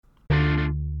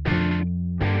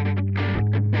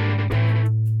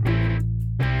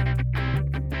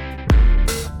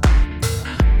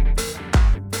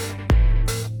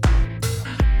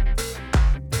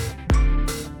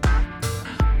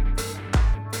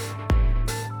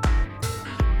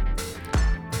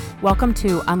Welcome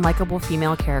to Unlikable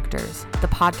Female Characters, the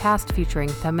podcast featuring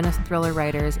feminist thriller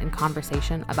writers in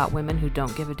conversation about women who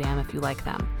don't give a damn if you like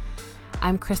them.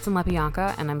 I'm Kristen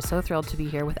Lepianka, and I'm so thrilled to be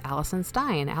here with Allison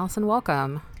Stein. Allison,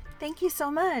 welcome. Thank you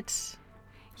so much.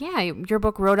 Yeah, your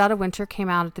book Rode Out of Winter came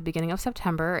out at the beginning of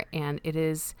September, and it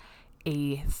is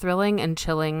a thrilling and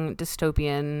chilling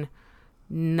dystopian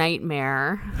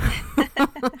nightmare.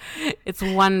 It's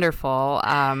wonderful.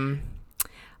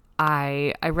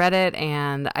 I read it,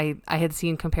 and I had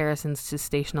seen comparisons to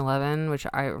Station 11, which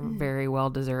are very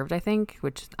well deserved, I think,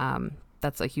 which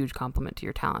that's a huge compliment to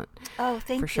your talent. Oh,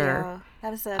 thank you. Sure. That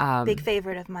was a big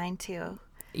favorite of mine too.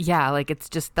 Yeah, like it's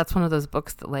just, that's one of those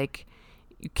books that like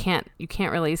you can't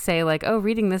really say like, oh,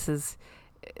 reading this is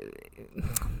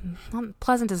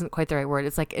pleasant isn't quite the right word.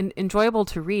 It's like enjoyable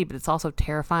to read, but it's also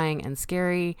terrifying and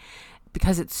scary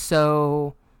because it's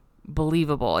so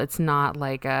believable. It's not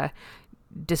like a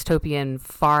dystopian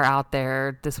far out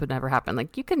there, this would never happen.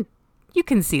 Like you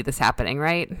can see this happening,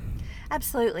 right?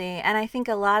 Absolutely. And I think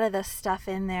a lot of the stuff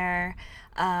in there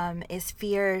is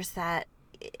fears that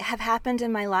have happened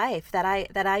in my life that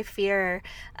I fear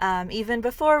even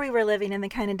before we were living in the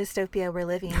kind of dystopia we're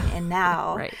living in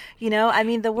now. Right. You know, I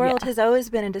mean, the world has always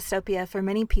been a dystopia for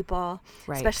many people,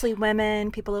 right, especially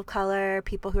women, people of color,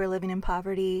 people who are living in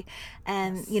poverty.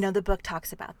 And, yes, you know, the book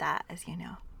talks about that, as you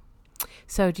know.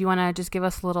 So do you want to just give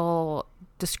us a little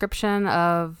description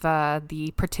of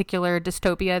the particular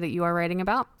dystopia that you are writing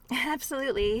about?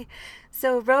 Absolutely.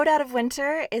 So Rode Out of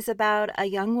Winter is about a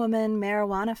young woman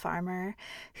marijuana farmer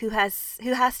who has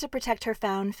to protect her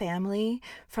found family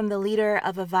from the leader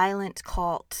of a violent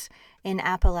cult in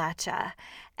Appalachia.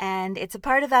 And it's a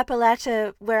part of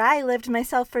Appalachia where I lived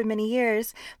myself for many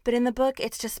years, but in the book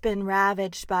it's just been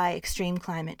ravaged by extreme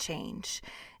climate change.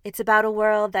 It's about a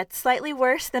world that's slightly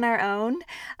worse than our own,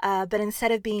 but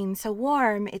instead of being so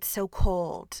warm, it's so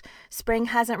cold. Spring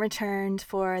hasn't returned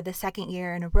for the second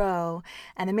year in a row,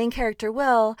 and the main character,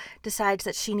 Will, decides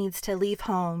that she needs to leave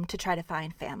home to try to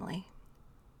find family.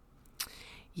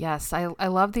 Yes, I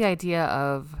love the idea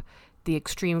of the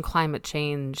extreme climate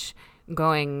change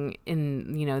going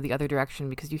in, you know, the other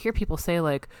direction, because you hear people say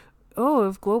like, oh,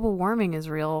 if global warming is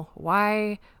real,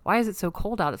 why is it so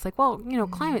cold out? It's like, well, you know,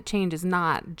 climate change is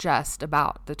not just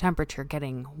about the temperature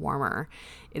getting warmer.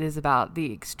 It is about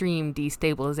the extreme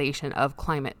destabilization of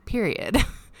climate, period.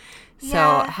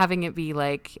 So having it be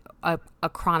like a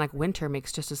chronic winter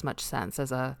makes just as much sense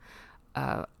as a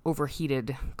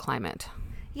overheated climate.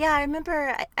 Yeah, I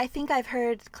remember, I think I've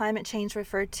heard climate change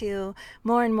referred to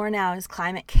more and more now as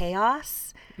climate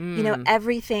chaos. You know,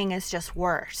 everything is just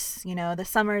worse. You know, the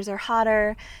summers are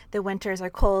hotter, the winters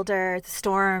are colder, the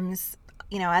storms,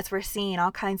 you know, as we're seeing,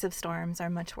 all kinds of storms are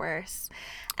much worse.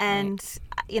 And,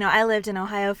 you know, I lived in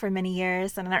Ohio for many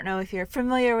years, and I don't know if you're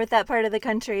familiar with that part of the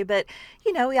country, but,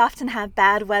 you know, we often have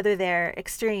bad weather there,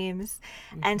 extremes.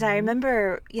 And I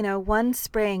remember, you know, one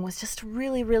spring was just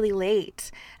really, really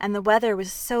late, and the weather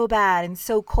was so bad and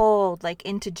so cold, like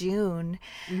into June.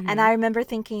 And I remember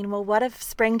thinking, well, what if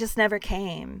spring just never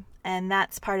came? And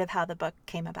that's part of how the book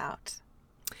came about.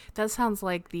 That sounds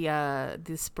like the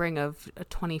spring of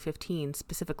 2015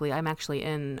 specifically. I'm actually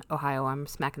in Ohio. I'm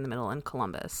smack in the middle in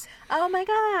Columbus. Oh my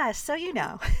gosh. So you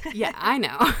know. Yeah, I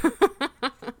know.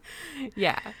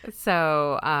 Yeah.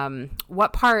 So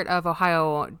what part of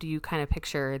Ohio do you kind of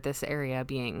picture this area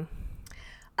being?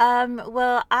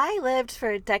 Well, I lived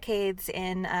for decades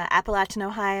in Appalachian,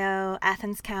 Ohio,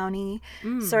 Athens County,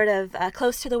 sort of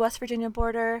close to the West Virginia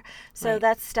border. So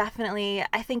that's definitely,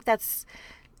 I think that's,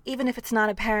 even if it's not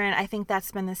apparent, I think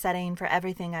that's been the setting for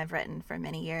everything I've written for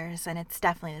many years, and it's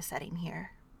definitely the setting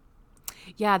here.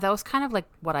 Yeah, that was kind of like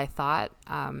what I thought,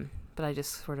 but I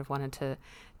just sort of wanted to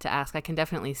ask. I can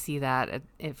definitely see that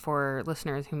for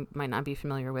listeners who might not be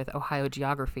familiar with Ohio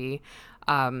geography.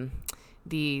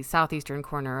 The southeastern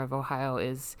corner of Ohio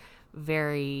is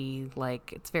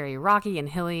it's very rocky and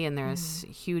hilly, and there's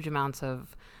huge amounts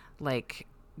of like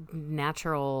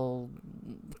natural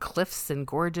cliffs and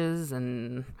gorges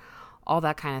and all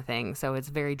that kind of thing. So it's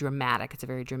very dramatic. It's a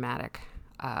very dramatic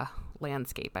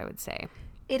landscape, I would say.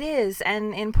 It is,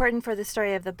 and important for the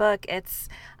story of the book. It's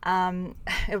a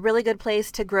really good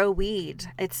place to grow weed.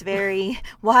 It's very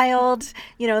wild.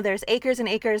 You know, there's acres and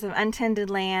acres of untended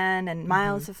land and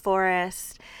miles of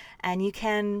forest, and you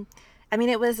can, I mean,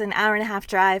 it was an hour and a half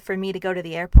drive for me to go to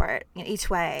the airport, you know, each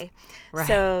way. Right.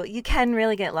 So you can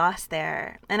really get lost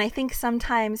there. And I think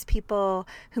sometimes people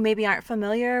who maybe aren't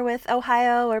familiar with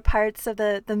Ohio or parts of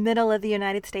the middle of the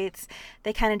United States,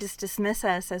 they kind of just dismiss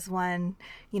us as one,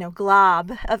 you know,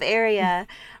 glob of area.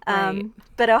 Right.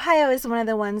 But Ohio is one of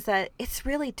the ones that it's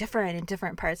really different in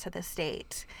different parts of the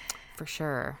state. For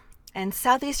sure. And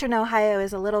southeastern Ohio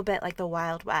is a little bit like the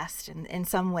Wild West in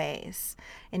some ways,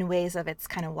 in ways of its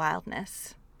kind of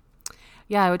wildness.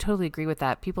 Yeah, I would totally agree with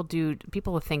that. People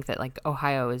think that like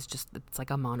Ohio is just, it's like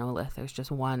a monolith. There's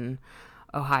just one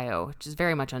Ohio, which is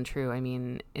very much untrue. I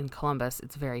mean, in Columbus,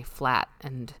 it's very flat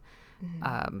and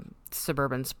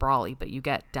suburban sprawly, but you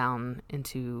get down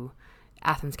into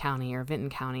Athens County or Vinton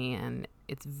County, and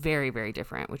it's very, very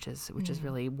different, which is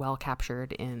really well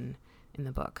captured in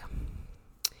the book.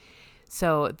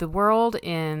 So the world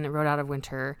in Rode Out of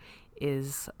Winter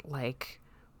is like,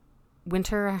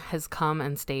 winter has come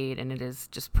and stayed, and it is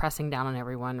just pressing down on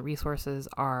everyone. Resources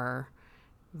are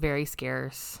very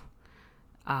scarce.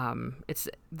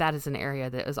 That is an area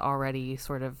that is already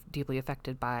sort of deeply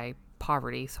affected by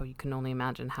poverty, so you can only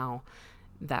imagine how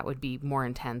that would be more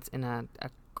intense in a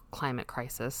climate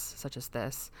crisis such as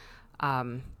this.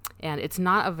 And it's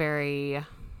not a very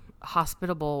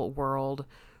hospitable world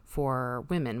for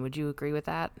women. Would you agree with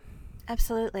that?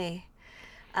 Absolutely.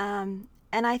 And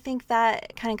I think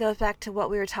that kind of goes back to what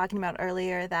we were talking about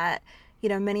earlier, that, you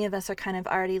know, many of us are kind of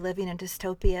already living in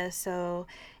dystopia. So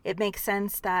it makes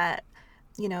sense that,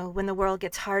 you know, when the world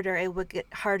gets harder, it would get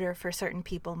harder for certain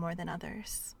people more than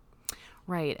others.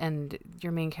 Right. And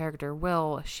your main character,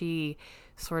 Will, she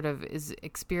sort of is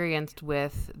experienced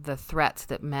with the threats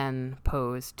that men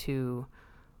pose to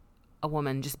a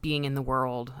woman just being in the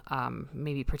world,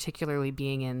 maybe particularly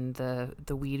being in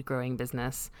the weed growing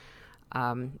business.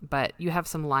 But you have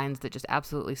some lines that just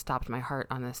absolutely stopped my heart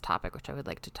on this topic, which I would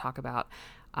like to talk about.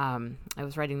 I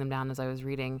was writing them down as I was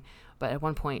reading, but at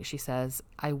one point she says,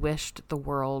 "I wished the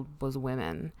world was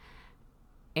women."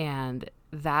 And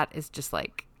that is just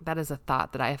like, that is a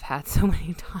thought that I have had so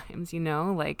many times, you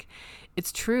know, like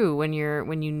it's true when you're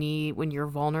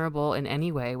vulnerable in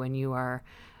any way, when you are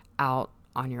out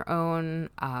on your own,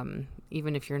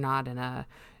 even if you're not in a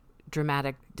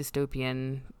dramatic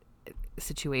dystopian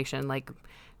situation, like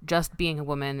just being a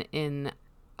woman in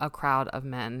a crowd of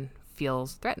men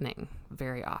feels threatening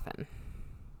very often.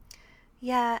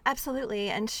 Yeah, absolutely.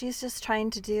 And she's just trying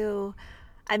to do,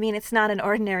 I mean, it's not an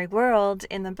ordinary world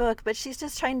in the book, but she's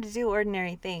just trying to do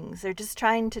ordinary things. They're just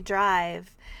trying to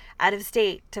drive out of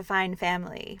state to find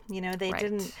family. You know,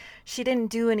 she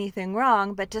didn't do anything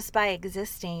wrong, but just by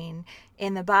existing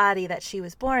in the body that she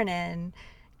was born in,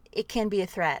 it can be a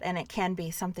threat, and it can be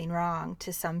something wrong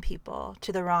to some people,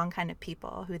 to the wrong kind of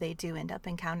people who they do end up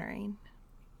encountering.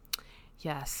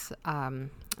 Yes.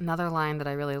 Another line that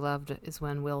I really loved is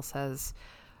when Will says,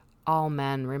 "All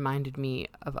men reminded me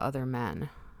of other men,"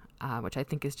 which I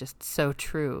think is just so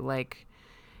true. Like,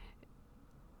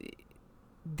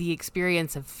 the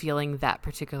experience of feeling that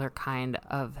particular kind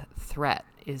of threat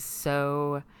is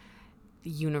so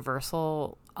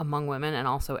universal among women, and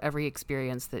also every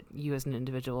experience that you as an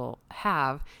individual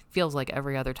have feels like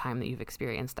every other time that you've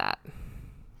experienced that.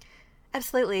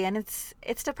 Absolutely. And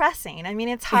it's depressing. I mean,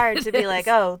 it's hard to be like,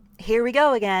 oh, here we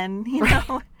go again, you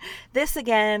know, this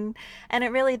again. And it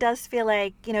really does feel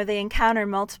like, you know, they encounter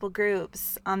multiple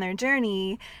groups on their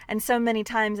journey. And so many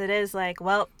times it is like,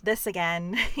 well, this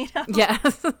again, you know.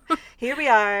 Yes. Here we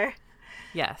are.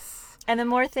 Yes. And the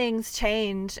more things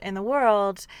change in the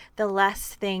world, the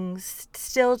less things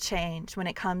still change when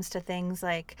it comes to things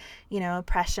like, you know,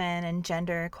 oppression and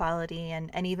gender equality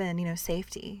and even, you know,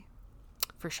 safety.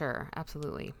 For sure.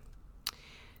 Absolutely.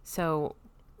 So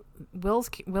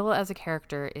Will as a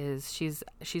character she's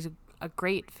a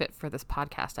great fit for this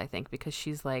podcast, I think, because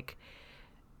she's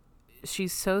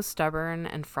so stubborn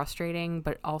and frustrating,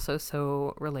 but also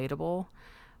so relatable,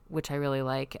 which I really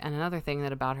like. And another thing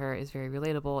that about her is very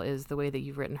relatable is the way that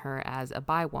you've written her as a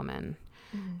bi woman.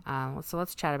 Mm-hmm. So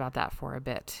let's chat about that for a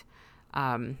bit.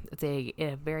 It's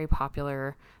a very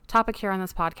popular topic here on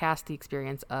this podcast, the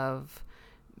experience of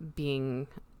being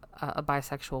a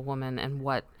bisexual woman and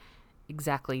what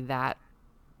exactly that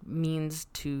means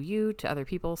to you, to other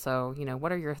people. So, you know,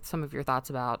 what are some of your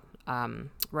thoughts about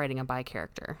writing a bi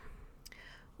character?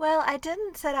 Well, I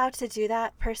didn't set out to do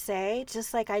that per se,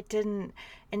 just like I didn't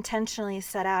intentionally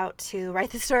set out to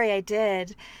write the story I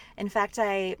did. In fact,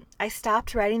 I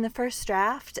stopped writing the first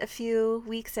draft a few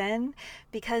weeks in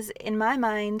because in my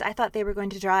mind, I thought they were going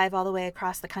to drive all the way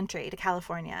across the country to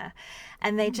California.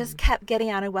 And they just kept getting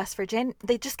out of West Virginia.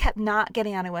 They just kept not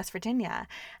getting out of West Virginia.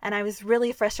 And I was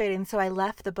really frustrated. And so I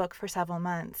left the book for several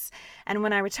months. And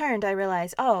when I returned, I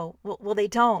realized, oh, well, they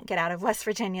don't get out of West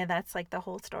Virginia. That's like the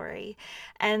whole story.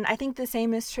 And I think the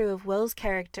same is true of Will's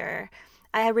character.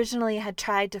 I originally had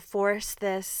tried to force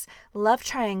this love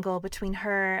triangle between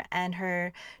her and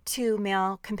her two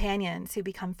male companions who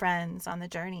become friends on the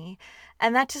journey.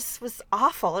 And that just was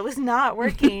awful. It was not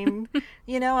working,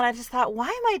 and I just thought, why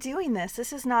am I doing this?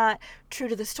 This is not true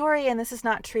to the story, and this is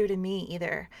not true to me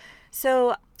either.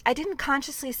 So I didn't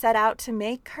consciously set out to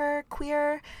make her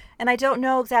queer, and I don't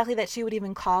know exactly that she would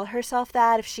even call herself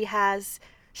that if she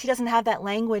doesn't have that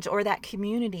language or that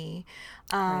community.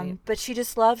 Right. But she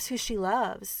just loves who she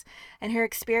loves. And her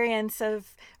experience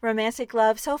of romantic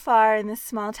love so far in this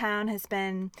small town has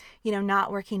been,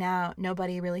 not working out,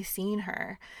 nobody really seeing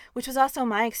her, which was also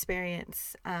my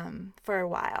experience for a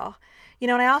while.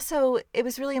 And it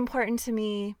was really important to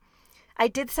me. I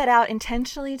did set out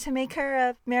intentionally to make her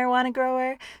a marijuana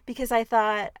grower because I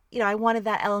thought, I wanted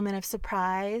that element of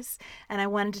surprise, and I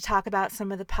wanted to talk about some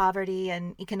of the poverty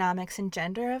and economics and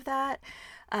gender of that.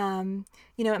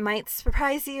 It might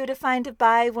surprise you to find a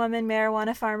bi woman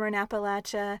marijuana farmer in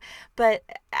Appalachia, but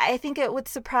I think it would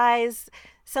surprise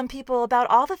some people about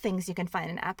all the things you can find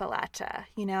in Appalachia,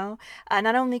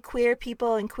 not only queer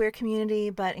people and queer community,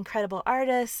 but incredible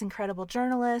artists, incredible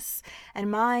journalists, and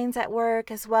minds at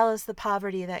work, as well as the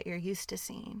poverty that you're used to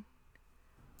seeing.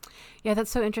 Yeah,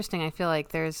 that's so interesting. I feel like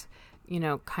there's,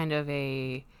 kind of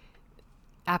a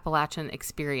Appalachian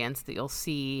experience that you'll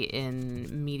see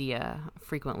in media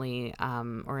frequently,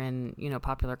 or in,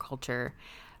 popular culture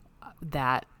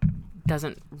that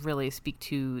doesn't really speak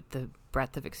to the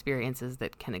breadth of experiences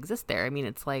that can exist there. I mean,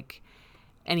 it's like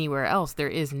anywhere else, there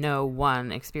is no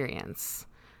one experience.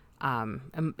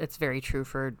 It's very true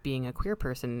for being a queer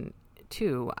person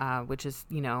too, which is,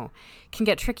 can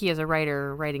get tricky as a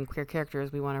writer writing queer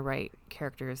characters. We want to write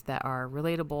characters that are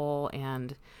relatable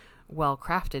and well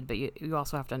crafted, but you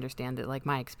also have to understand that, like,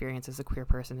 my experience as a queer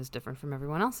person is different from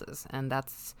everyone else's, and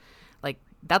that's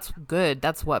good.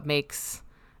 That's what makes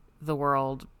the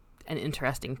world an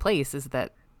interesting place, is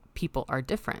that people are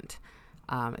different.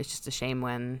 It's just a shame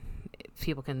when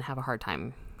people can have a hard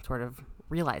time sort of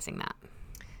realizing that.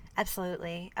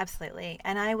 Absolutely.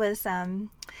 And I was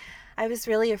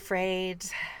really afraid.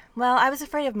 Well, I was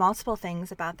afraid of multiple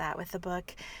things about that with the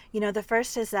book. The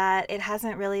first is that it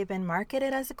hasn't really been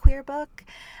marketed as a queer book.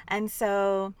 And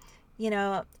so,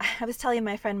 I was telling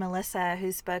my friend Melissa,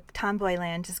 whose book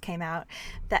Tomboyland just came out,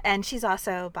 and she's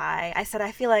also bi. I said,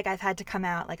 I feel like I've had to come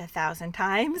out like 1,000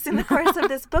 times in the course of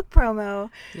this book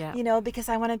promo, yeah. Because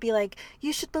I want to be like,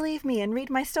 you should believe me and read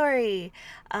my story.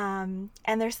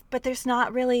 But there's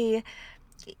not really...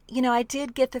 I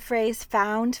did get the phrase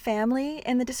found family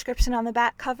in the description on the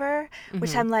back cover,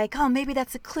 which I'm like, oh, maybe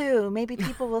that's a clue. Maybe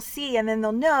people will see and then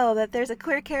they'll know that there's a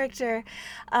queer character.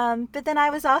 But then I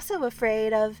was also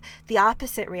afraid of the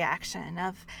opposite reaction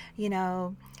of,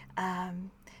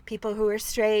 people who are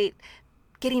straight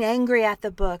getting angry at the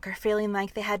book or feeling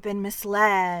like they had been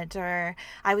misled or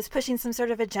I was pushing some sort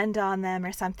of agenda on them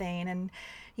or something. And,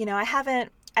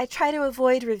 I try to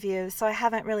avoid reviews, so I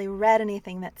haven't really read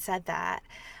anything that said that.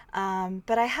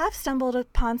 But I have stumbled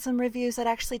upon some reviews that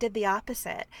actually did the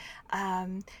opposite.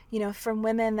 From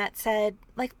women that said,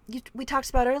 like we talked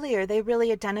about earlier, they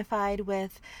really identified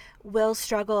with Will's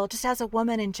struggle just as a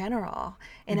woman in general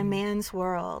in a man's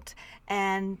world,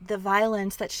 and the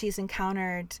violence that she's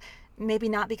encountered, maybe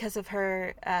not because of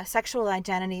her sexual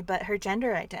identity, but her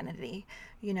gender identity.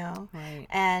 Right.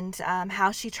 And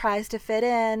how she tries to fit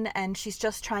in, and she's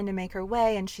just trying to make her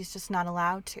way, and she's just not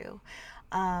allowed to.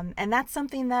 And that's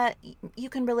something that you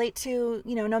can relate to,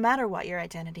 no matter what your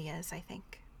identity is, I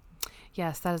think.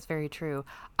 Yes, that is very true.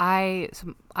 I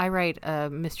write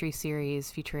a mystery series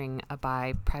featuring a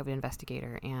bi private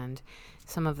investigator, and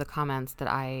some of the comments that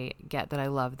I get that I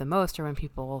love the most are when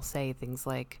people say things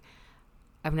like,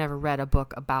 I've never read a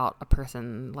book about a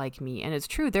person like me. And it's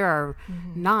true, there are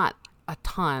not a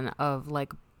ton of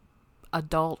like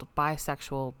adult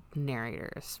bisexual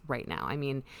narrators right now. I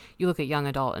mean, you look at young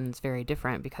adult and it's very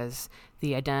different because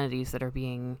the identities that are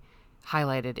being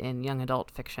highlighted in young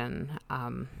adult fiction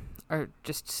are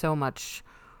just so much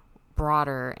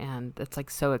broader, and it's like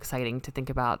so exciting to think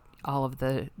about all of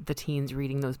the teens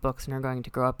reading those books and are going to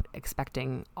grow up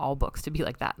expecting all books to be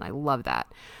like that, and I love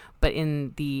that. But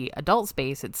in the adult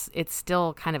space, it's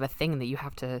still kind of a thing that you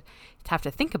have to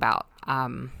think about,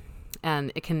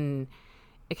 and it can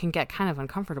get kind of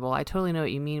uncomfortable. I totally know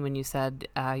what you mean when you said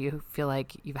you feel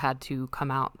like you've had to come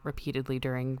out repeatedly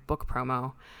during book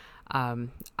promo.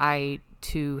 I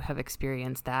too have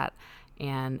experienced that,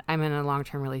 and I'm in a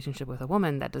long-term relationship with a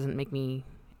woman. That doesn't make me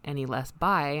any less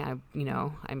bi.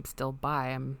 I'm still bi.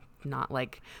 I'm not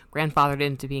like grandfathered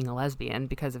into being a lesbian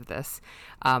because of this.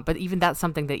 But even that's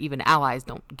something that even allies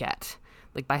don't get.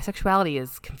 Like, bisexuality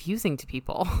is confusing to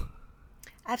people.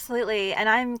 Absolutely. And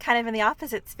I'm kind of in the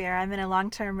opposite sphere. I'm in a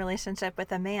long-term relationship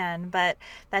with a man, but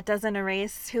that doesn't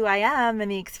erase who I am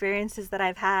and the experiences that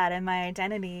I've had and my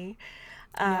identity.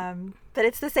 Yep. But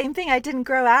it's the same thing. I didn't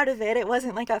grow out of it. It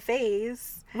wasn't like a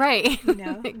phase, Right. you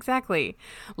know? Exactly.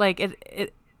 Like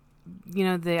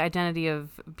the identity of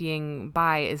being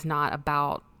bi is not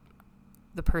about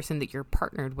the person that you're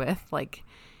partnered with. Like,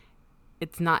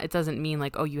 it doesn't mean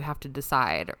like, oh, you have to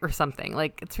decide or something.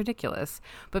 Like, it's ridiculous.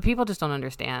 But people just don't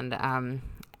understand.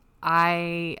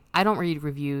 I don't read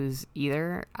reviews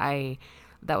either.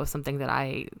 That was something that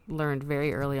I learned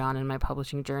very early on in my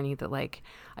publishing journey, that like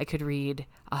I could read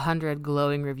 100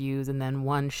 glowing reviews and then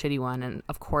one shitty one, and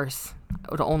of course I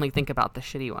would only think about the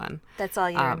shitty one. That's all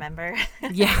you remember.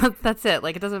 Yeah, that's it.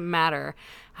 Like, it doesn't matter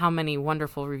how many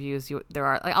wonderful reviews there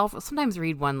are. Like, I'll sometimes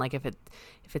read one, like if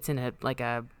it's in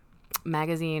a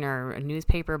magazine or a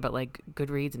newspaper, but like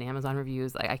Goodreads and Amazon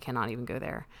reviews, like I cannot even go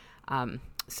there.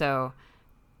 So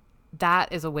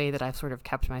that is a way that I've sort of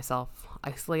kept myself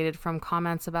isolated from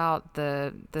comments about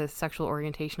the sexual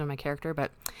orientation of my character.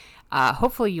 But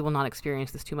hopefully you will not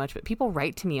experience this too much. But people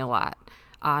write to me a lot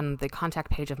on the contact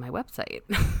page of my website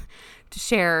to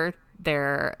share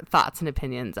their thoughts and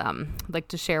opinions. Like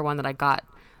to share one that I got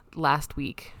last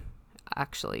week,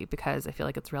 actually, because I feel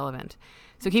like it's relevant.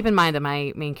 So keep in mind that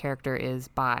my main character is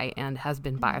bi and has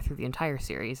been bi through the entire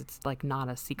series. It's like not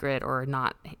a secret or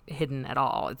not hidden at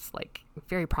all. It's like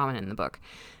very prominent in the book.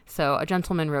 So a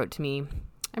gentleman wrote to me,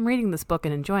 I'm reading this book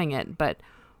and enjoying it, but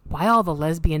why all the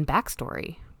lesbian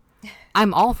backstory?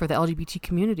 I'm all for the LGBT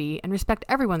community and respect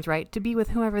everyone's right to be with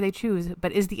whoever they choose,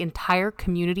 but is the entire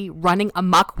community running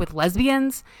amok with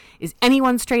lesbians? Is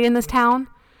anyone straight in this town?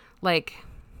 Like,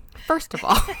 first of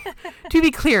all, to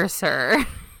be clear, sir,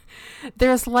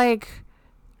 there's like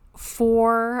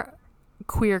 4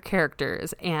 queer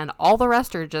characters and all the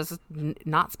rest are just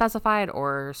not specified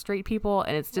or straight people,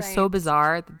 and it's just so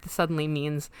bizarre that this suddenly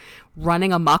means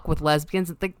running amok with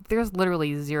lesbians. Like, there's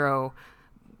literally zero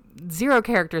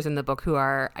characters in the book who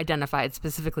are identified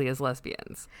specifically as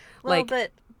lesbians. Well, but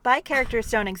bi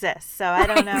characters don't exist, so I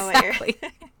don't know exactly.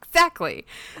 what you're... Exactly.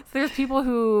 So there's people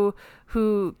who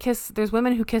kiss, there's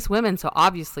women who kiss women, so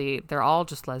obviously they're all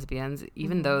just lesbians,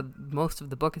 even though most of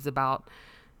the book is about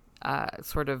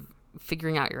sort of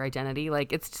figuring out your identity.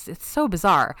 Like, it's so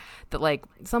bizarre that like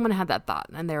someone had that thought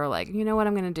and they were like, you know what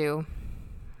I'm gonna do?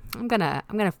 I'm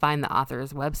gonna find the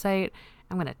author's website.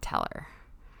 I'm gonna tell her.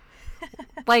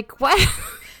 Like, what?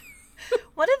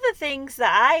 One of the things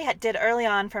that I did early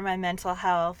on for my mental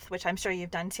health, which I'm sure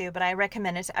you've done too, but I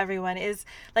recommend it to everyone, is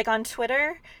like on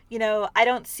Twitter, I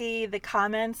don't see the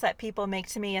comments that people make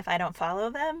to me if I don't follow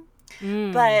them.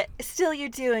 But still, you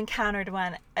do encounter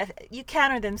one. You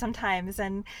counter them sometimes,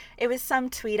 and it was some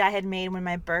tweet I had made when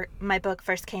my book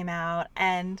first came out,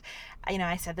 and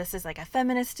I said this is like a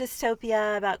feminist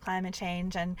dystopia about climate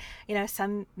change, and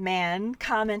some man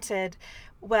commented,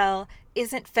 "Well,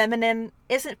 isn't feminism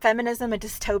a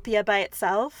dystopia by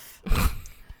itself?"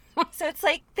 So it's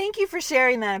like, thank you for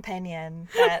sharing that opinion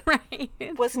that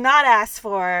was not asked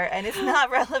for and it's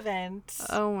not relevant.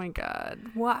 Oh my God.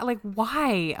 Why? Like,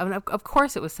 why? I mean, of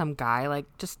course it was some guy. Like,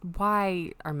 just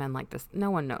why are men like this? No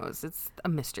one knows. It's a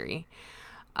mystery.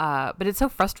 But it's so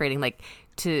frustrating. Like,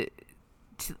 to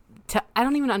I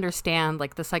don't even understand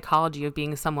like the psychology of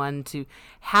being someone to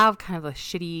have kind of a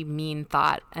shitty, mean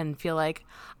thought and feel like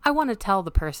I want to tell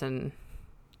the person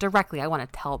directly. I want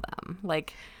to tell them.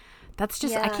 Like, that's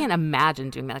just, I can't imagine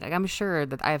doing that. Like, I'm sure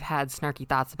that I've had snarky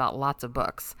thoughts about lots of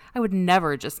books. I would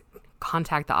never just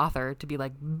contact the author to be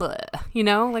like, bleh,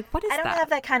 like, what is that? I don't have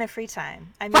that kind of free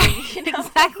time. I mean,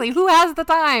 Exactly. Who has the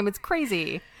time? It's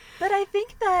crazy. But I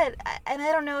think that, and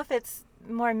I don't know if it's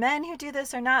more men who do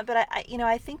this or not, but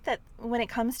I think that when it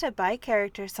comes to bi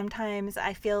characters, sometimes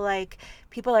I feel like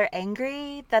people are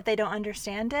angry that they don't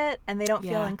understand it and they don't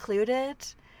feel included,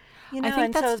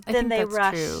 and so then they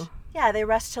rush. True. Yeah, they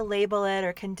rush to label it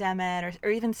or condemn it or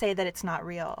even say that it's not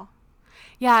real.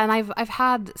 Yeah, and I've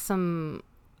had some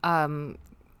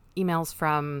emails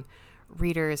from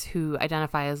readers who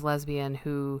identify as lesbian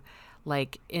who,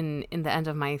 like, in the end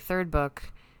of my 3rd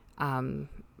book,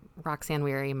 Roxanne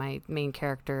Weary, my main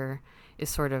character, is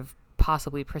sort of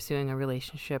possibly pursuing a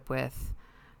relationship with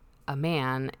a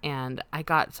man, and I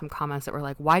got some comments that were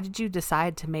like, why did you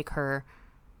decide to make her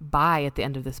bi at the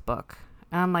end of this book?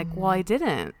 And I'm like, well, I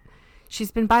didn't. She's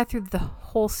been bi through the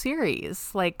whole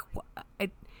series. Like,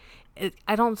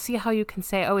 I don't see how you can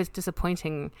say, oh, it's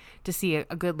disappointing to see a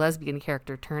good lesbian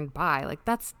character turned bi. Like,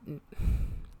 that's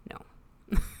no.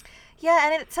 Yeah,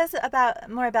 and it says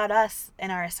more about us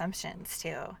and our assumptions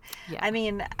too. Yeah. I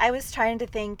mean, I was trying to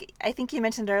think. I think you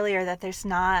mentioned earlier that there's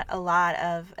not a lot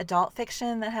of adult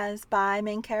fiction that has bi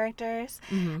main characters,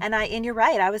 and you're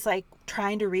right. I was like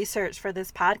trying to research for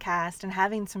this podcast and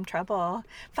having some trouble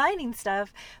finding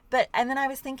stuff. And then I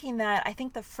was thinking that I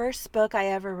think the first book I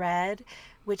ever read,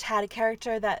 which had a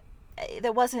character that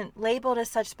wasn't labeled as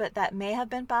such, but that may have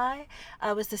been bi,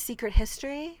 was The Secret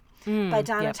History by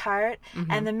Donna Tartt.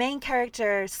 And the main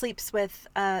character sleeps with,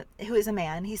 who is a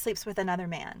man, he sleeps with another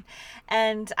man.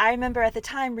 And I remember at the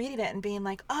time reading it and being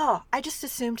like, oh, I just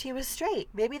assumed he was straight.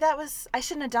 Maybe I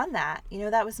shouldn't have done that.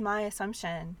 That was my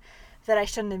assumption, that I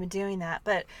shouldn't have been doing that.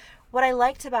 But what I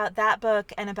liked about that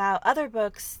book and about other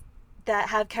books that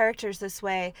have characters this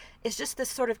way is just this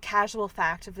sort of casual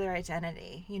fact of their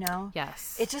identity,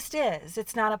 Yes. It just is.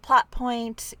 It's not a plot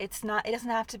point. It doesn't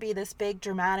have to be this big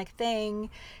dramatic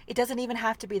thing. It doesn't even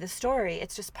have to be the story.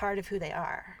 It's just part of who they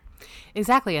are.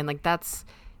 Exactly. And that's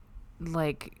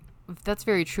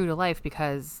very true to life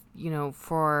because,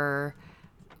 for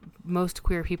most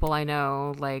queer people I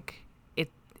know,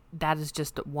 that is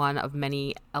just one of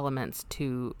many elements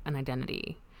to an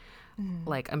identity.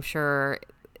 I'm sure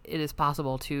it is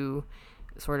possible to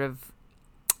sort of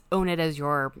own it as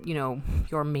your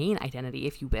main identity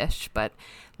if you wish, but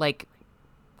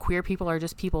queer people are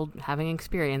just people having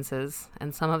experiences,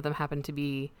 and some of them happen to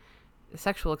be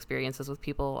sexual experiences with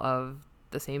people of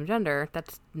the same gender.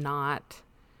 That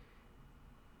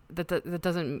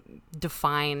doesn't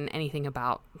define anything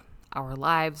about our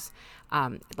lives.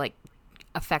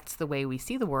 Affects the way we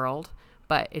see the world,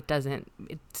 but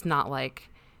it's not like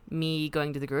me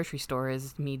going to the grocery store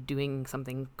is me doing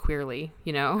something queerly,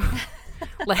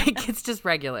 it's just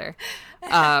regular.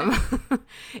 And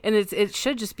it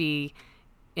should just be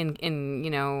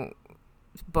in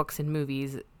books and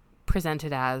movies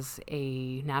presented as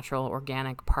a natural,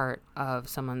 organic part of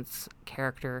someone's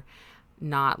character,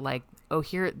 not like, oh,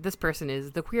 here, this person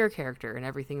is the queer character and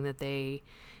everything that they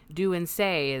do and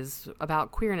say is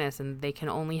about queerness, and they can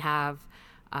only have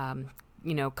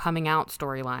coming out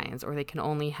storylines, or they can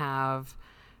only have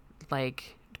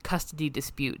custody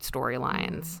dispute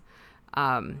storylines.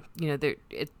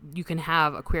 You can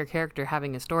have a queer character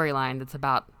having a storyline that's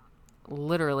about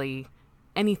literally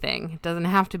anything. It doesn't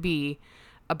have to be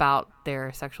about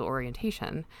their sexual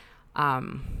orientation.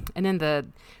 And in the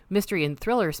mystery and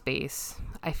thriller space,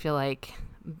 I feel like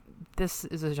this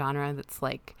is a genre that's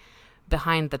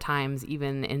behind the times,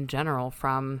 even in general,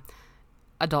 from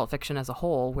adult fiction as a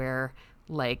whole, where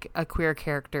a queer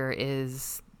character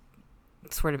is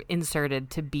sort of inserted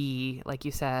to be, like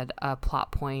you said, a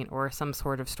plot point or some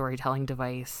sort of storytelling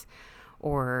device,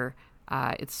 or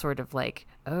it's sort of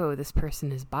oh, this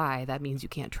person is bi, that means you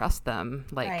can't trust them.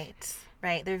 Right.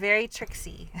 They're very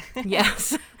tricksy.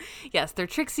 Yes, they're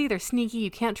tricksy, they're sneaky,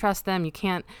 you can't trust them, you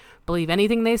can't believe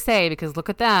anything they say because look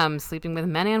at them sleeping with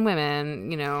men and women,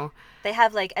 They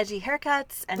have edgy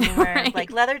haircuts, and they wear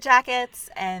right. Leather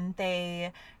jackets, and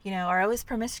they, are always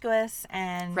promiscuous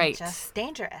and right. just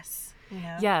dangerous,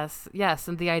 Yes.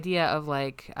 And the idea of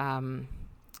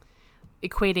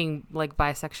equating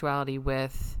bisexuality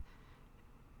with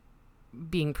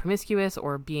being promiscuous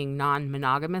or being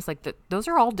non-monogamous, those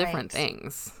are all different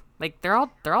things. They're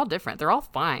all different. They're all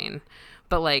fine,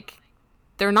 but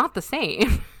they're not the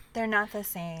same. They're not the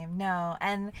same, no.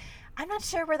 And I'm not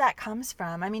sure where that comes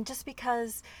from. I mean, just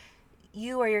because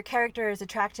you or your character is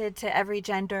attracted to every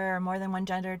gender or more than one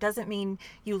gender doesn't mean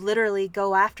you literally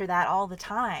go after that all the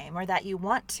time, or that you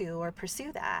want to or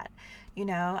pursue that.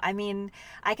 I mean,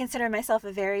 I consider myself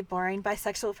a very boring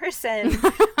bisexual person.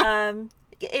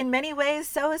 In many ways,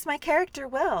 so is my character,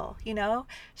 Will.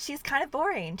 She's kind of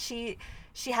boring.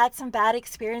 She had some bad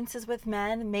experiences with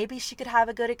men. Maybe she could have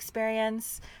a good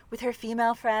experience with her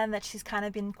female friend that she's kind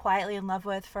of been quietly in love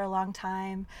with for a long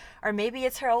time. Or maybe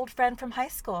it's her old friend from high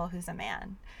school who's a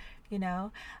man.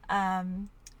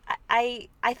 I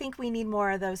think we need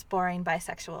more of those boring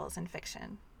bisexuals in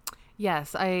fiction.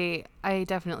 Yes, I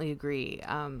definitely agree.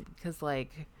 Because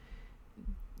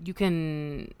you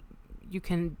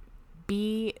can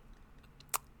be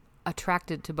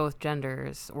attracted to both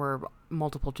genders or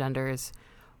multiple genders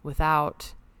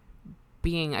without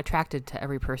being attracted to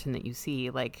every person that you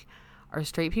see. Are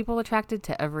straight people attracted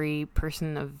to every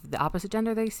person of the opposite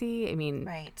gender they see? I mean,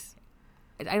 right.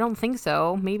 I don't think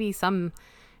so. Maybe some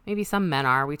men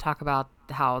are. We talk about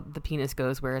how the penis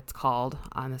goes where it's called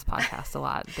on this podcast a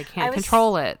lot. They can't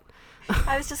control it.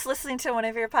 I was just listening to one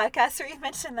of your podcasts where you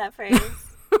mentioned that phrase.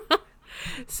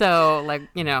 So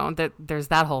there's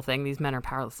that whole thing. These men are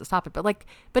powerless to stop it.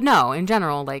 But no, in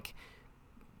general,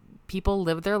 people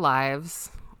live their lives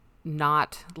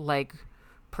not like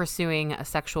pursuing a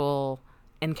sexual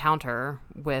encounter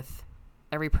with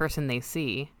every person they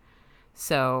see.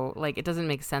 So like it doesn't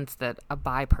make sense that a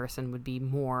bi person would be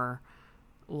more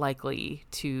likely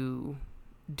to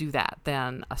do that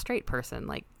than a straight person.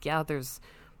 Like, yeah, there's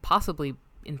possibly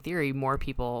in theory more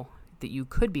people that you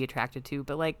could be attracted to,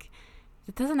 but like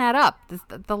it doesn't add up.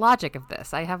 The logic of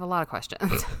this, I have a lot of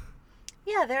questions.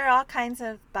 Yeah, there are all kinds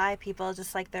of bi people,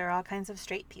 just like there are all kinds of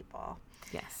straight people.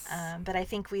 Yes. But I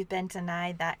think we've been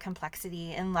denied that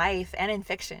complexity in life and in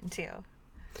fiction too.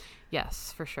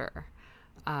 Yes, for sure.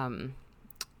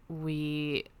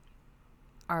 We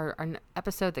our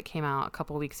episode that came out a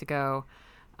couple of weeks ago,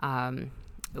 it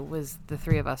was the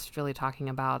three of us really talking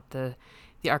about the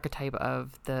archetype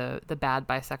of the bad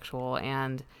bisexual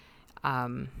and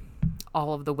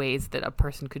all of the ways that a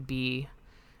person could be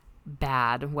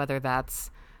bad, whether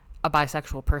that's a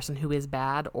bisexual person who is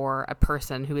bad or a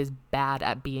person who is bad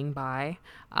at being bi.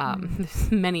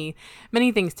 There's many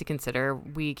things to consider.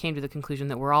 We came to the conclusion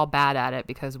that we're all bad at it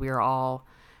because we are all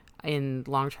in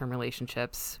long-term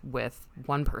relationships with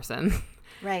one person.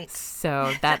 Right.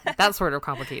 So that sort of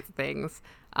complicates things.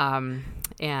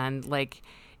 And like,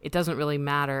 it doesn't really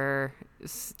matter.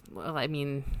 Well, I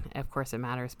mean, of course it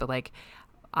matters, but like,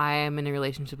 I am in a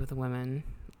relationship with a woman.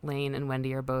 Lane and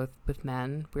Wendy are both with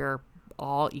men. We're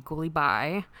all equally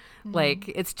bi. Like,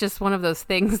 it's just one of those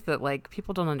things that like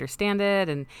people don't understand it,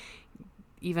 and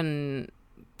even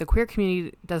the queer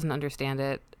community doesn't understand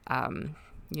it.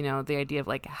 You know, the idea of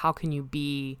like, how can you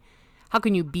be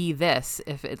this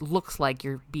if it looks like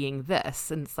you're being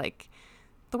this? And it's like,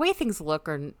 the way things look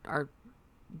are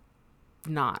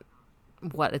not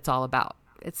what it's all about.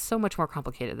 It's so much more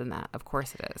complicated than that. Of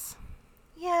course it is.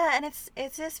 Yeah, and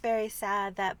it's just very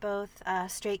sad that both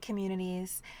straight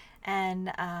communities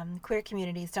and queer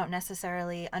communities don't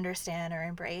necessarily understand or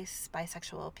embrace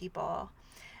bisexual people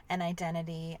and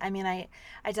identity. I mean, I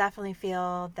definitely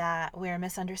feel that we're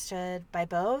misunderstood by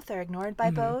both or ignored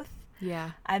by both.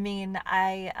 Yeah. I mean,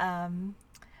 I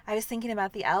was thinking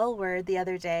about the L word the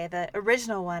other day, the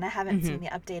original one. I haven't seen the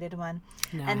updated one.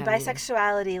 No, and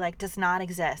bisexuality like does not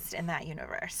exist in that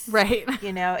universe. Right.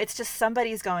 You know, it's just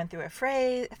somebody's going through a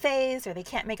phase, or they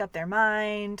can't make up their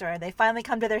mind, or they finally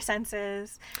come to their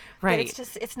senses. Right.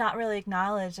 But it's not really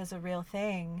acknowledged as a real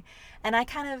thing. And I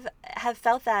kind of have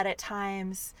felt that at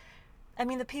times. I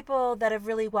mean, the people that have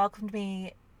really welcomed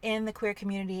me in the queer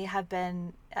community have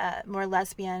been more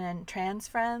lesbian and trans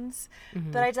friends.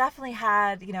 But I definitely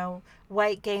had, you know,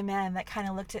 white gay men that kind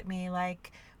of looked at me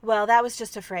like, well, that was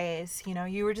just a phrase. You know,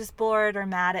 you were just bored or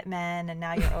mad at men and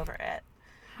now you're over it.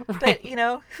 Right. But, you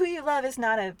know, who you love is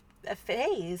not a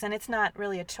phase, and it's not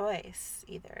really a choice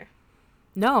either.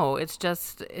 No, it's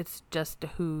just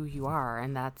who you are,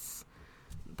 and that's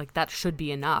like, that should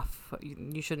be enough.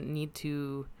 You shouldn't need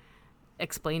to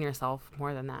explain yourself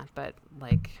more than that, but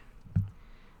like,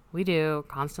 we do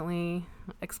constantly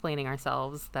explaining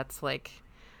ourselves. That's like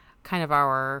kind of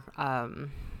our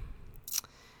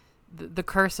the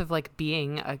curse of like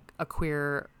being a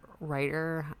queer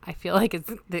writer. I feel like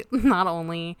it's that not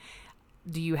only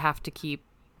do you have to keep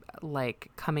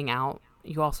like coming out,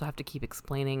 you also have to keep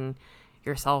explaining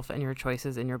yourself and your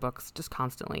choices in your books just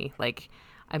constantly. Like,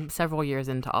 I'm several years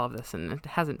into all of this and it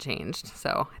hasn't changed,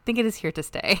 so I think it is here to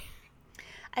stay.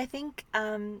 I think,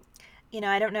 you know,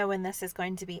 I don't know when this is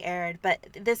going to be aired, but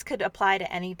this could apply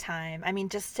to any time. I mean,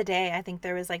 just today, I think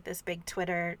there was like this big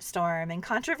Twitter storm and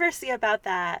controversy about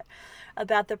that,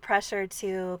 about the pressure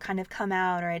to kind of come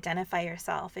out or identify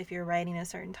yourself if you're writing a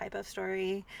certain type of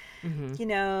story, you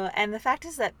know, and the fact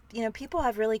is that, you know, people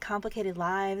have really complicated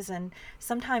lives, and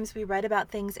sometimes we write about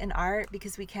things in art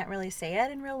because we can't really say it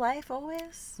in real life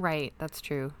always. Right, that's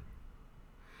true.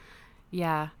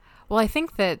 Yeah. Well, I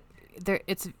think that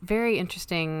it's very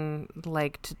interesting,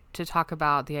 like, to talk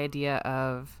about the idea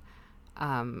of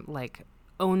like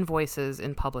own voices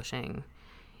in publishing,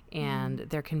 and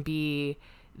there can be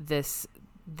this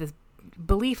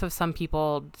belief of some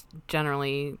people,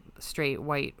 generally straight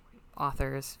white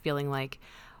authors, feeling like,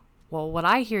 well, what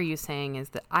I hear you saying is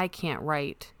that I can't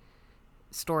write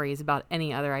stories about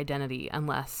any other identity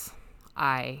unless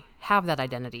I have that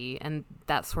identity, and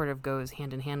that sort of goes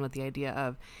hand in hand with the idea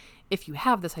of, if you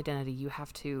have this identity, you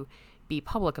have to be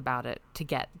public about it to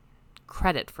get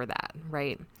credit for that,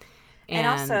 right? And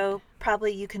also,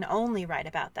 probably you can only write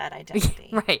about that identity.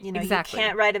 Right, you know, exactly. You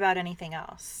can't write about anything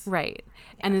else. Right.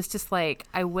 Yeah. And it's just like,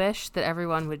 I wish that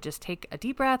everyone would just take a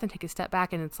deep breath and take a step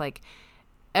back, and it's like,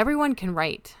 everyone can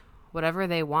write whatever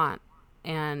they want.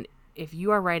 And if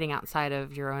you are writing outside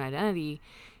of your own identity,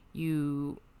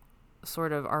 you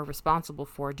sort of are responsible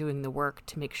for doing the work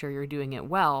to make sure you're doing it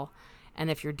well. And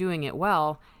if you're doing it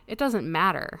well, it doesn't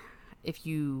matter if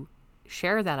you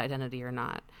share that identity or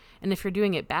not. And if you're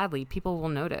doing it badly, people will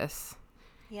notice.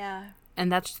 Yeah.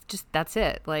 And that's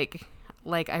it. Like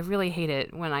I really hate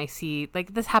it when I see,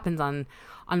 like, this happens on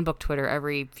book Twitter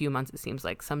every few months. It seems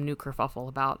like some new kerfuffle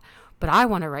about, but I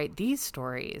want to write these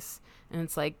stories. And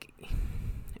it's like,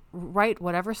 write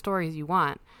whatever stories you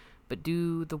want, but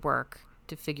do the work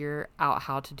to figure out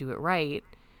how to do it right.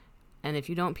 And if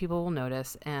you don't, people will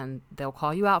notice and they'll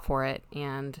call you out for it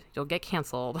and you'll get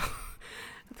canceled.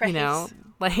 Right. You know,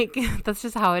 like, that's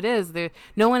just how it is.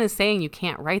 No one is saying you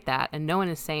can't write that, and no one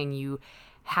is saying you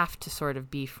have to sort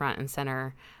of be front and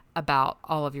center about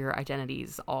all of your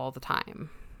identities all the time.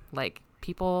 Like,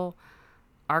 people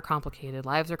are complicated,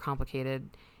 lives are complicated.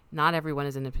 Not everyone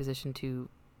is in a position to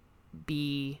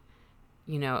be,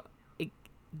 you know,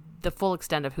 the full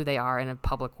extent of who they are in a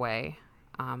public way.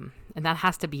 And that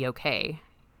has to be okay.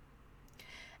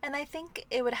 And I think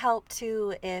it would help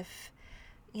too if,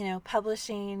 you know,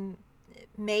 publishing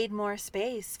made more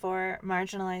space for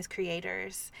marginalized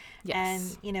creators. Yes.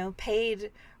 And, you know,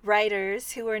 paid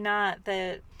writers who are not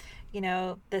the, you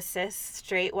know, the cis,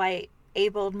 straight, white,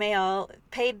 abled male,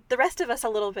 paid the rest of us a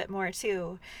little bit more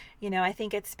too. You know, I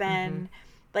think it's been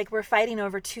like we're fighting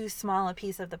over too small a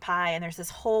piece of the pie, and there's this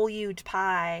whole huge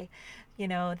pie, you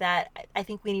know, that I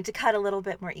think we need to cut a little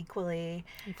bit more equally.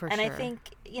 For and sure. I think,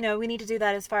 you know, we need to do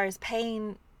that as far as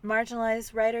paying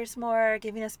marginalized writers more,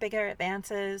 giving us bigger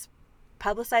advances,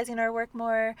 publicizing our work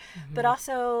more, but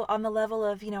also on the level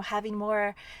of, you know, having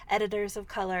more editors of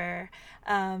color,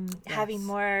 having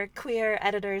more queer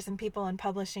editors and people in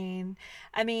publishing.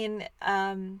 I mean,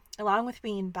 along with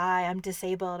being bi, I'm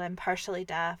disabled, I'm partially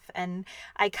deaf, and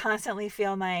I constantly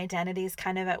feel my identities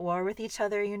kind of at war with each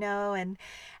other, you know, and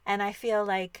I feel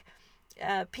like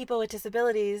people with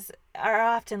disabilities are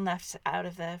often left out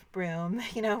of the room.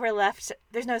 You know, we're left,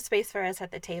 there's no space for us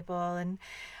at the table. And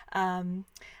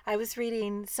I was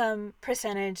reading some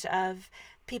percentage of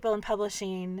people in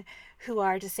publishing who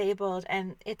are disabled,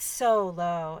 and it's so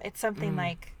low. It's something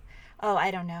like,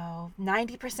 I don't know,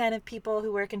 90% of people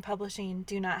who work in publishing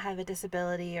do not have a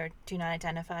disability or do not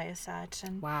identify as such.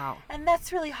 And wow. And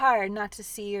that's really hard, not to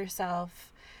see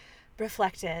yourself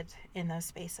reflected in those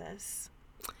spaces.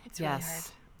 It's really hard.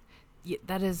 Yeah,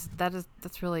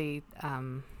 that's really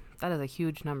that is a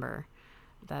huge number.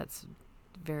 That's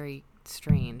very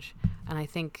strange. And I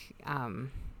think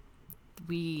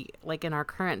we, like, in our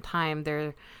current time,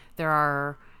 there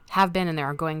have been and there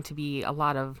are going to be a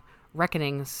lot of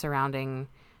reckonings surrounding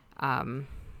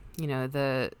you know,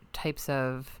 the types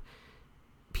of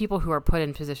people who are put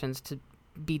in positions to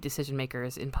be decision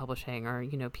makers in publishing, or,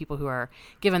 you know, people who are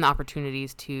given the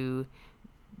opportunities to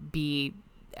be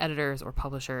editors or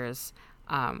publishers.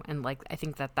 And, like, I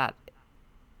think that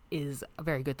is a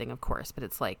very good thing, of course, but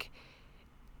it's like,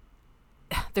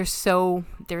 there's so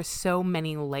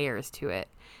many layers to it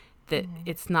that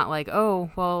it's not like, oh,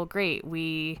 well, great,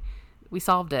 we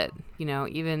solved it. You know,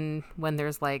 even when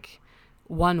there's like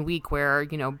 1 week where,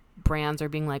 you know, brands are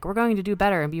being like, we're going to do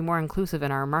better and be more inclusive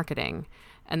in our marketing.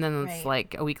 And then it's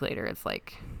like a week later, it's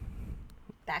like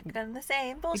back on the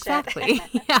same bullshit. Exactly.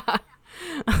 Yeah.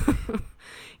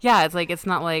 Yeah. It's like, it's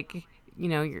not like, you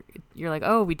know, you're like,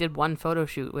 oh, we did one photo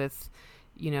shoot with,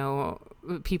 you know,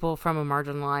 people from a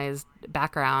marginalized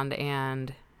background,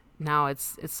 and now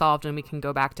it's solved, and we can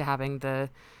go back to having the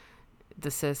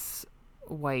cis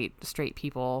white straight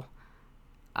people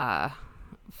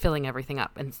filling everything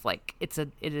up. And it's like, it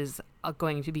is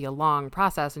going to be a long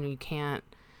process, and you can't,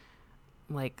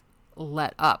 like,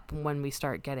 let up when we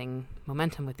start getting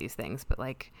momentum with these things. But,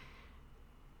 like,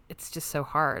 it's just so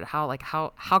hard.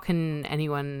 How can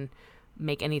anyone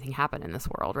make anything happen in this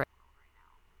world right now?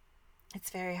 It's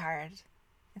very hard.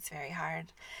 It's very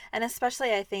hard. And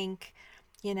especially, I think,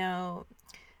 you know,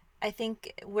 I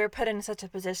think we're put in such a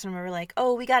position where we're like,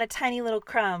 oh, we got a tiny little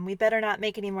crumb. We better not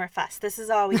make any more fuss. This is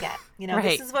all we get. You know,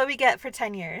 Right. This is what we get for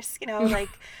 10 years. You know, like,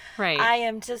 Right. I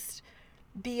am just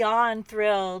beyond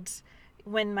thrilled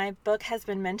when my book has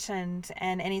been mentioned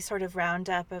in any sort of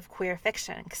roundup of queer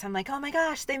fiction, because I'm like, oh my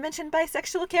gosh, they mentioned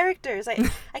bisexual characters.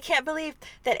 I can't believe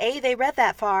that A, they read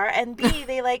that far, and B,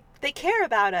 they care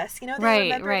about us. You know, they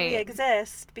remember we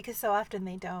exist, because so often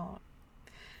they don't.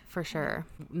 For sure.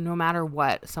 No matter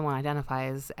what someone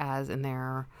identifies as in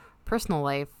their personal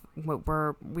life,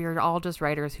 we're all just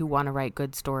writers who want to write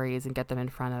good stories and get them in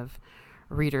front of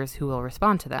readers who will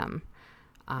respond to them.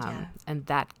 And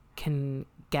that can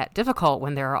get difficult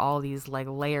when there are all these, like,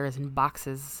 layers and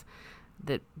boxes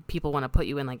that people want to put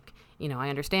you in, like, you know, I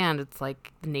understand it's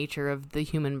like the nature of the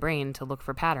human brain to look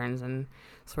for patterns and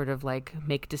sort of like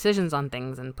make decisions on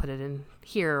things and put it in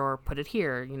here or put it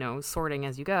here, you know, sorting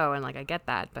as you go. And like, I get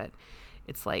that, but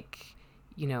it's like,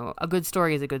 you know, a good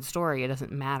story is a good story. It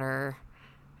doesn't matter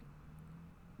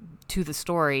to the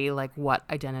story, like what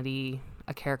identity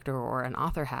a character or an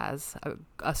author has.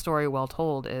 A story well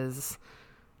told is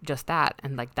just that.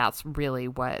 And like, that's really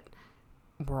what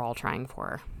we're all trying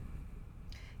for.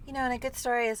 You know, and a good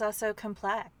story is also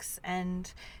complex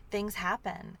and things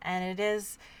happen. And it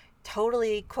is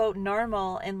totally, quote,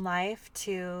 normal in life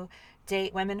to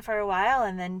date women for a while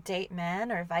and then date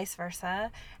men or vice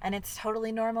versa. And it's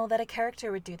totally normal that a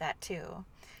character would do that too.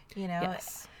 You know,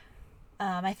 Yes.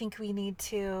 I think we need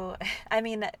to, I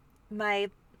mean,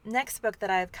 my next book that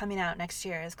I have coming out next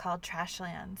year is called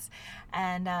Trashlands.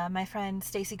 And my friend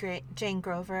Stacey Jane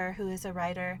Grover, who is a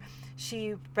writer,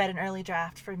 she read an early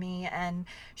draft for me, and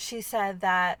she said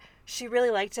that she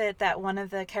really liked it that one of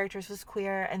the characters was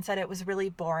queer, and said it was really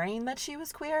boring that she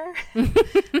was queer.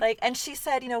 Like, and she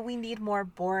said, you know, we need more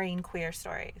boring queer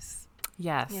stories.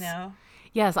 Yes. You know?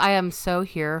 Yes, I am so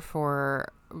here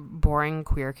for boring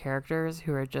queer characters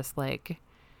who are just like,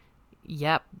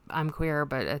 yep, I'm queer,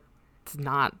 but it's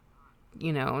not,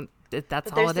 you know, that's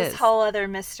But all it is. there's this whole other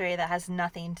mystery that has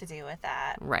nothing to do with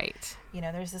that. Right. You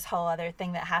know, there's this whole other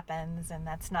thing that happens, and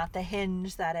that's not the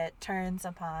hinge that it turns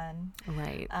upon.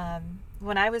 Right.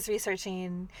 When I was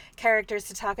researching characters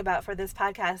to talk about for this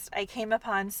podcast, I came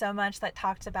upon so much that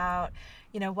talked about,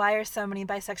 you know, why are so many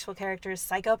bisexual characters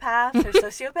psychopaths or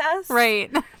sociopaths?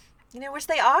 Right. You know, which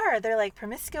they are. They're like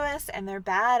promiscuous and they're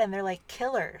bad and they're like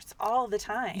killers all the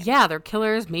time. Yeah, they're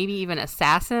killers, maybe even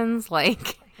assassins.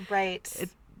 Like, right.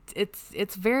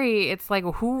 It's very, it's like,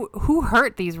 who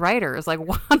hurt these writers? Like,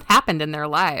 what happened in their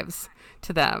lives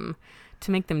to them to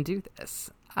make them do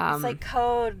this? It's like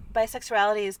code.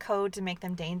 Bisexuality is code to make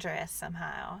them dangerous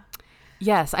somehow.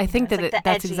 Yes, I think like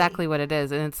that's edgy. exactly what it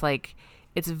is, and it's like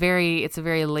it's a very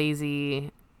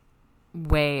lazy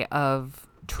way of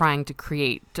trying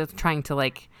to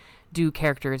like do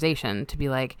characterization, to be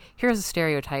like, here's a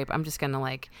stereotype, I'm just gonna,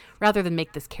 like, rather than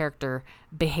make this character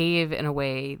behave in a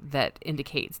way that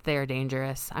indicates they're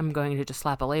dangerous, I'm going to just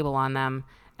slap a label on them,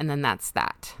 and then that's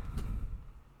that.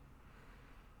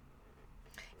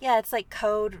 Yeah, it's like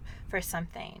code for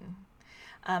something.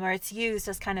 Or it's used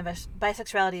as kind of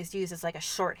bisexuality is used as like a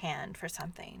shorthand for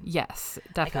something. Yes,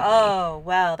 Like, definitely. oh,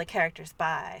 well, the character's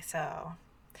bi, so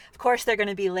of course they're going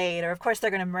to be laid, or of course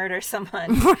they're going to murder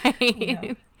someone. Right. You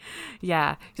know?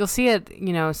 Yeah, you'll see it,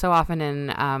 you know, so often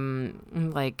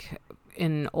in like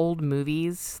in old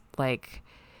movies, like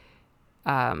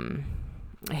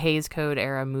Hays Code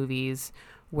era movies,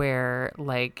 where,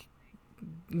 like,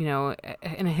 you know,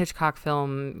 in a Hitchcock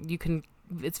film,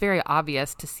 it's very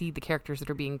obvious to see the characters that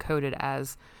are being coded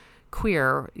as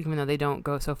queer, even though they don't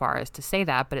go so far as to say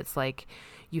that. But it's like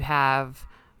you have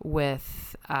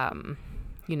with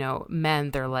you know,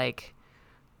 men, they're like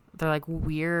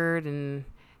weird and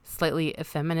slightly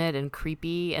effeminate and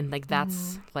creepy, and like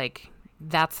that's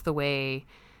that's the way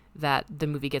that the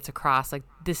movie gets across, like,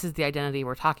 this is the identity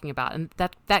we're talking about, and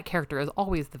that character is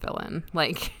always the villain.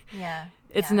 Like, Yeah.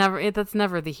 it's never that's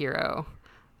never the hero.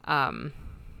 And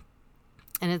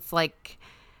it's like,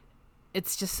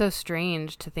 it's just so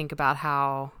strange to think about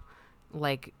how,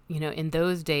 like, you know, in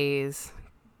those days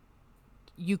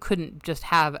you couldn't just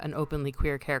have an openly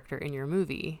queer character in your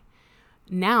movie.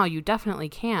 Now you definitely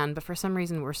can, but for some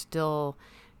reason we're still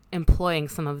employing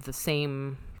some of the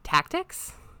same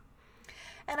tactics.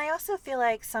 And I also feel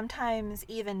like sometimes,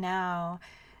 even now,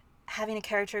 having a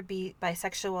character be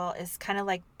bisexual is kind of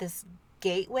like this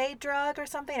gateway drug or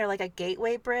something, or like a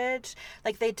gateway bridge.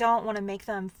 Like, they don't want to make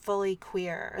them fully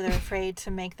queer, or they're afraid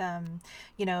to make them,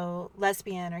 you know,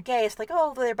 lesbian or gay. It's like,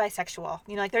 oh, they're bisexual.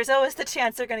 You know, like, there's always the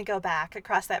chance they're going to go back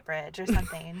across that bridge or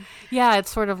something. Yeah, it's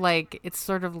sort of like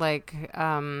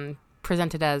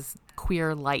presented as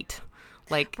queer light.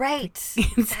 Like, right.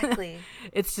 Exactly.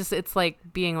 it's like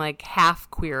being like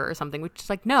half queer or something, which is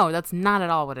like, no, that's not at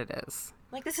all what it is.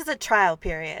 Like, this is a trial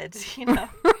period, you know?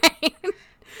 Right.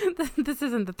 This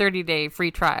isn't the 30-day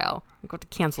free trial. You have to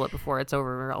cancel it before it's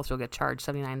over, or else you'll get charged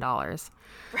 $79.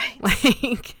 Right.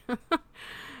 Like,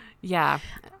 yeah,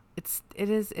 it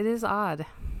is odd.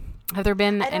 Have there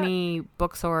been any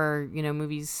books or, you know,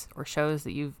 movies or shows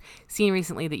that you've seen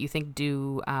recently that you think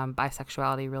do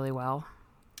bisexuality really well?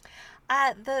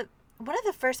 One of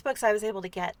the first books I was able to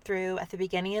get through at the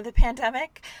beginning of the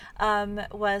pandemic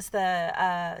was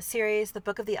the series, The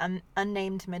Book of the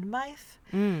Unnamed Midwife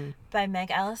by Meg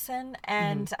Ellison.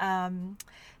 And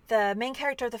the main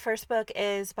character of the first book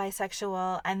is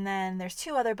bisexual, and then there's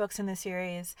 2 other books in the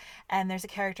series, and there's a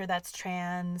character that's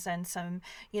trans and some,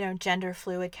 gender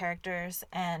fluid characters.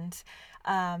 And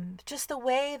just the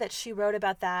way that she wrote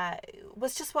about that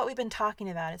was just what we've been talking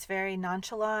about. It's very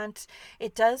nonchalant.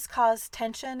 It does cause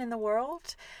tension in the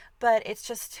world, but it's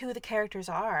just who the characters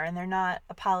are, and they're not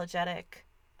apologetic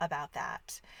about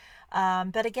that.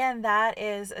 But again, that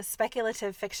is a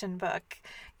speculative fiction book.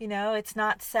 It's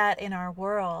not set in our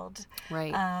world.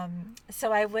 Right.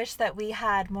 So I wish that we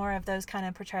had more of those kind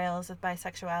of portrayals of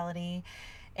bisexuality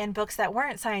in books that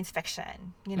weren't science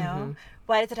fiction.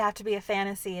 Why does it have to be a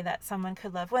fantasy that someone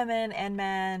could love women and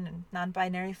men and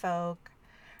non-binary folk?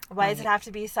 Why does it have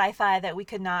to be sci-fi that we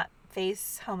could not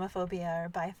face homophobia or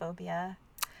biphobia?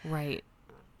 Right.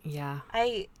 Yeah.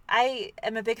 I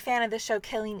am a big fan of the show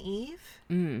Killing Eve.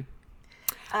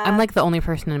 I'm like the only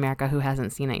person in America who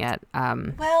hasn't seen it yet.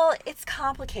 Well, it's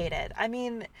complicated. I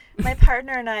mean, my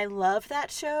partner and I love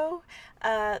that show.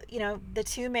 The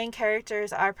 2 main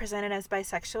characters are presented as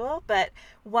bisexual, but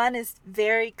one is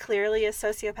very clearly a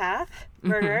sociopath,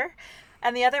 murderer,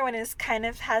 and the other one has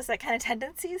that kind of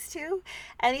tendencies too.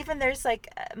 And even there's like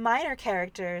minor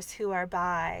characters who are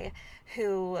bi,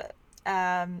 who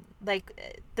one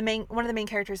of the main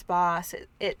characters' boss,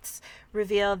 it's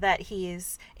revealed that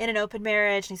he's in an open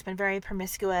marriage and he's been very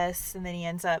promiscuous, and then he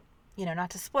ends up, not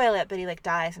to spoil it, but he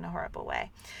dies in a horrible way.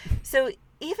 So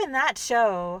even that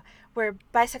show, where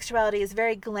bisexuality is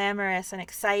very glamorous and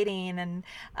exciting, and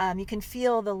you can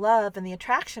feel the love and the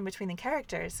attraction between the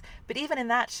characters, but even in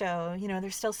that show,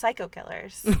 there's still psycho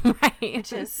killers, right.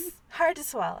 Which is hard to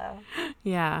swallow.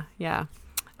 Yeah.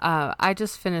 I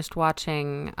just finished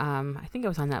watching, I think it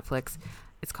was on Netflix.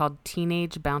 It's called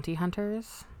Teenage Bounty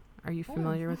Hunters. Are you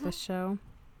familiar with this show?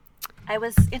 I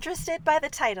was interested by the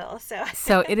title, so.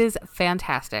 So it is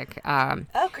fantastic.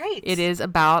 Oh, great. It is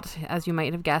about, as you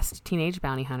might have guessed, teenage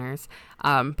bounty hunters,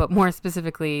 but more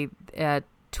specifically,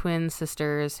 twin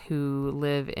sisters who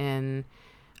live in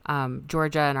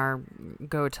Georgia and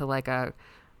go to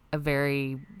a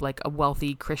very a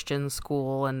wealthy Christian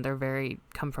school, and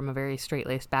come from a very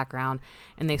straight-laced background,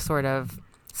 and they sort of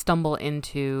stumble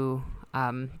into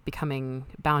becoming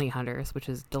bounty hunters, which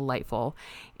is delightful.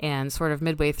 And sort of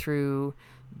midway through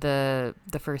the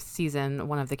first season,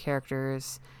 one of the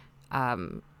characters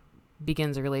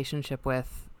begins a relationship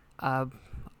with a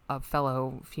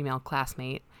fellow female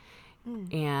classmate.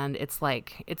 And it's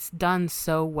done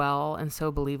so well and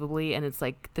so believably, and it's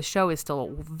the show is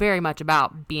still very much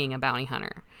about being a bounty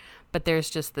hunter, but there's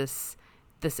just this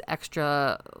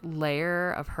extra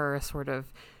layer of her sort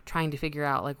of trying to figure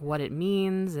out what it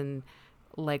means and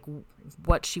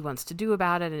what she wants to do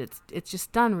about it, and it's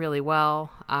just done really well.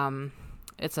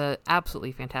 It's a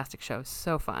absolutely fantastic show,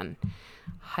 so fun,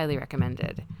 highly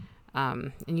recommended.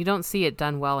 And you don't see it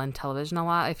done well in television a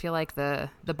lot. I feel like the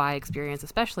bi experience,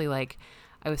 especially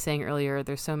I was saying earlier,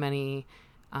 there's so many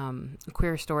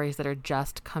queer stories that are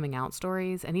just coming out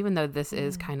stories. And even though this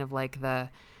is kind of the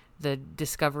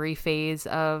discovery phase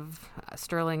of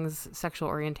Sterling's sexual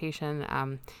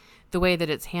orientation, the way that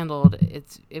it's handled,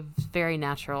 it's very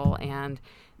natural, and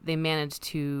they managed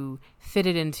to fit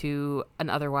it into an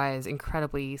otherwise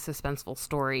incredibly suspenseful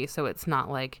story. So it's not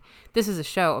this is a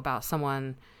show about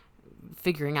someone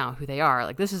figuring out who they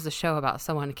are. This is a show about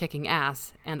someone kicking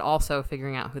ass and also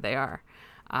figuring out who they are.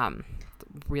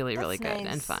 Really, really good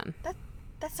and fun.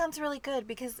 That sounds really good,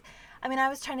 because I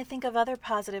was trying to think of other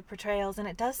positive portrayals, and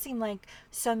it does seem like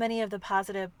so many of the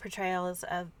positive portrayals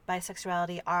of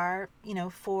bisexuality are,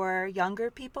 for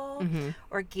younger people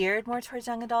or geared more towards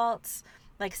young adults,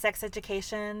 like Sex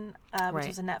Education, which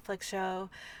is a Netflix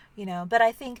show, but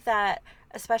I think that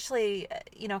especially,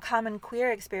 common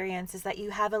queer experience is that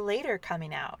you have a later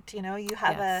coming out, you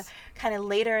have a kind of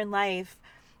later in life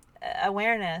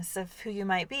awareness of who you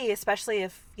might be, especially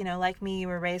if, like me, you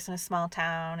were raised in a small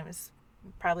town. It was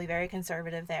probably very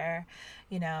conservative there,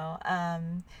 I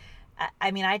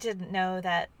didn't know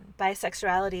that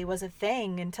bisexuality was a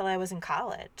thing until I was in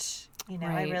college.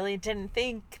 I really didn't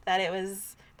think that it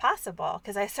was possible,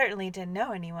 because I certainly didn't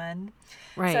know anyone.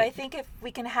 Right. So I think if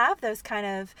we can have those kind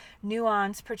of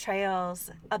nuanced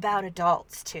portrayals about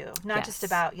adults too, not just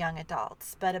about young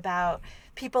adults, but about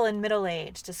people in middle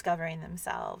age discovering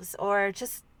themselves, or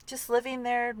just living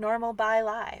their normal bi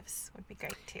lives, would be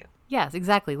great too. Yes,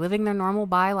 exactly. Living their normal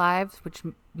bi lives, which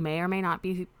may or may not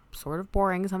be sort of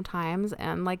boring sometimes,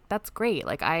 and that's great.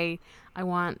 I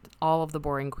want all of the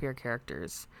boring queer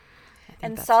characters.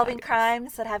 and that's solving fabulous.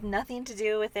 crimes that have nothing to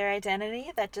do with their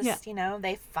identity, that just, Yeah.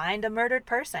 they find a murdered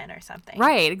person or something.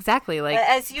 Right, exactly. Like,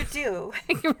 As you do.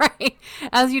 right.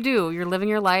 As you do. You're living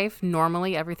your life.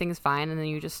 Normally, everything's fine. And then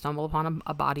you just stumble upon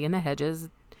a body in the hedges.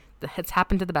 It's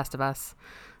happened to the best of us.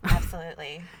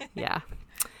 Absolutely. Yeah.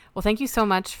 Well, thank you so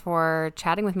much for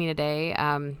chatting with me today.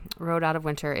 Road Out of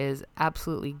Winter is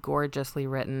absolutely gorgeously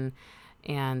written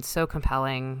and so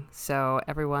compelling. So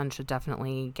everyone should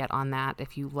definitely get on that.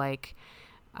 If you like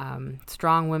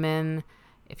strong women,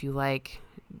 if you like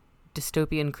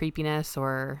dystopian creepiness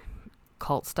or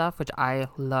cult stuff, which I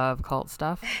love cult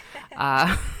stuff.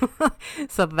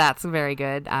 So that's very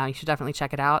good. You should definitely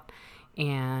check it out.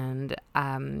 And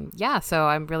so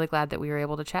I'm really glad that we were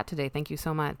able to chat today. Thank you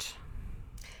so much.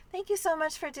 Thank you so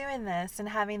much for doing this and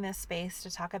having this space to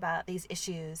talk about these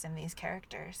issues and these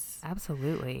characters.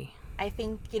 Absolutely. I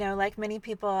think, like many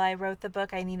people, I wrote the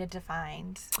book I needed to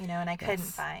find, and I couldn't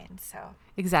find. So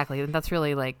exactly. And that's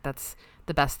really that's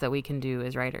the best that we can do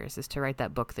as writers, is to write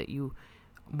that book that you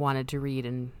wanted to read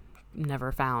and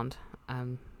never found.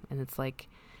 And it's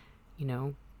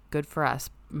good for us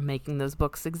making those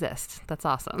books exist. That's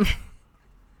awesome.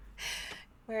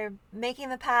 We're making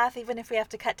the path, even if we have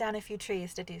to cut down a few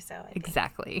trees to do so. I think.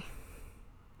 Exactly.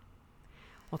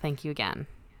 Well, thank you again.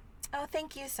 Oh,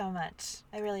 thank you so much.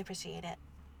 I really appreciate it.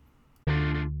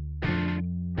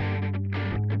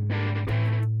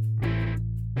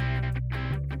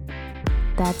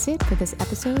 That's it for this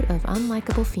episode of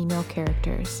Unlikable Female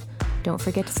Characters. Don't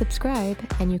forget to subscribe,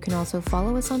 and you can also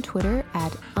follow us on Twitter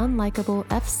at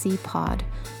UnlikableFCPod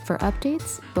for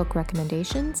updates, book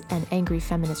recommendations, and angry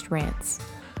feminist rants.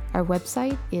 Our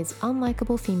website is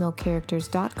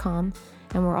unlikablefemalecharacters.com,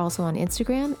 and we're also on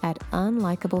Instagram at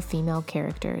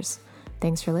unlikablefemalecharacters.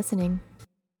 Thanks for listening.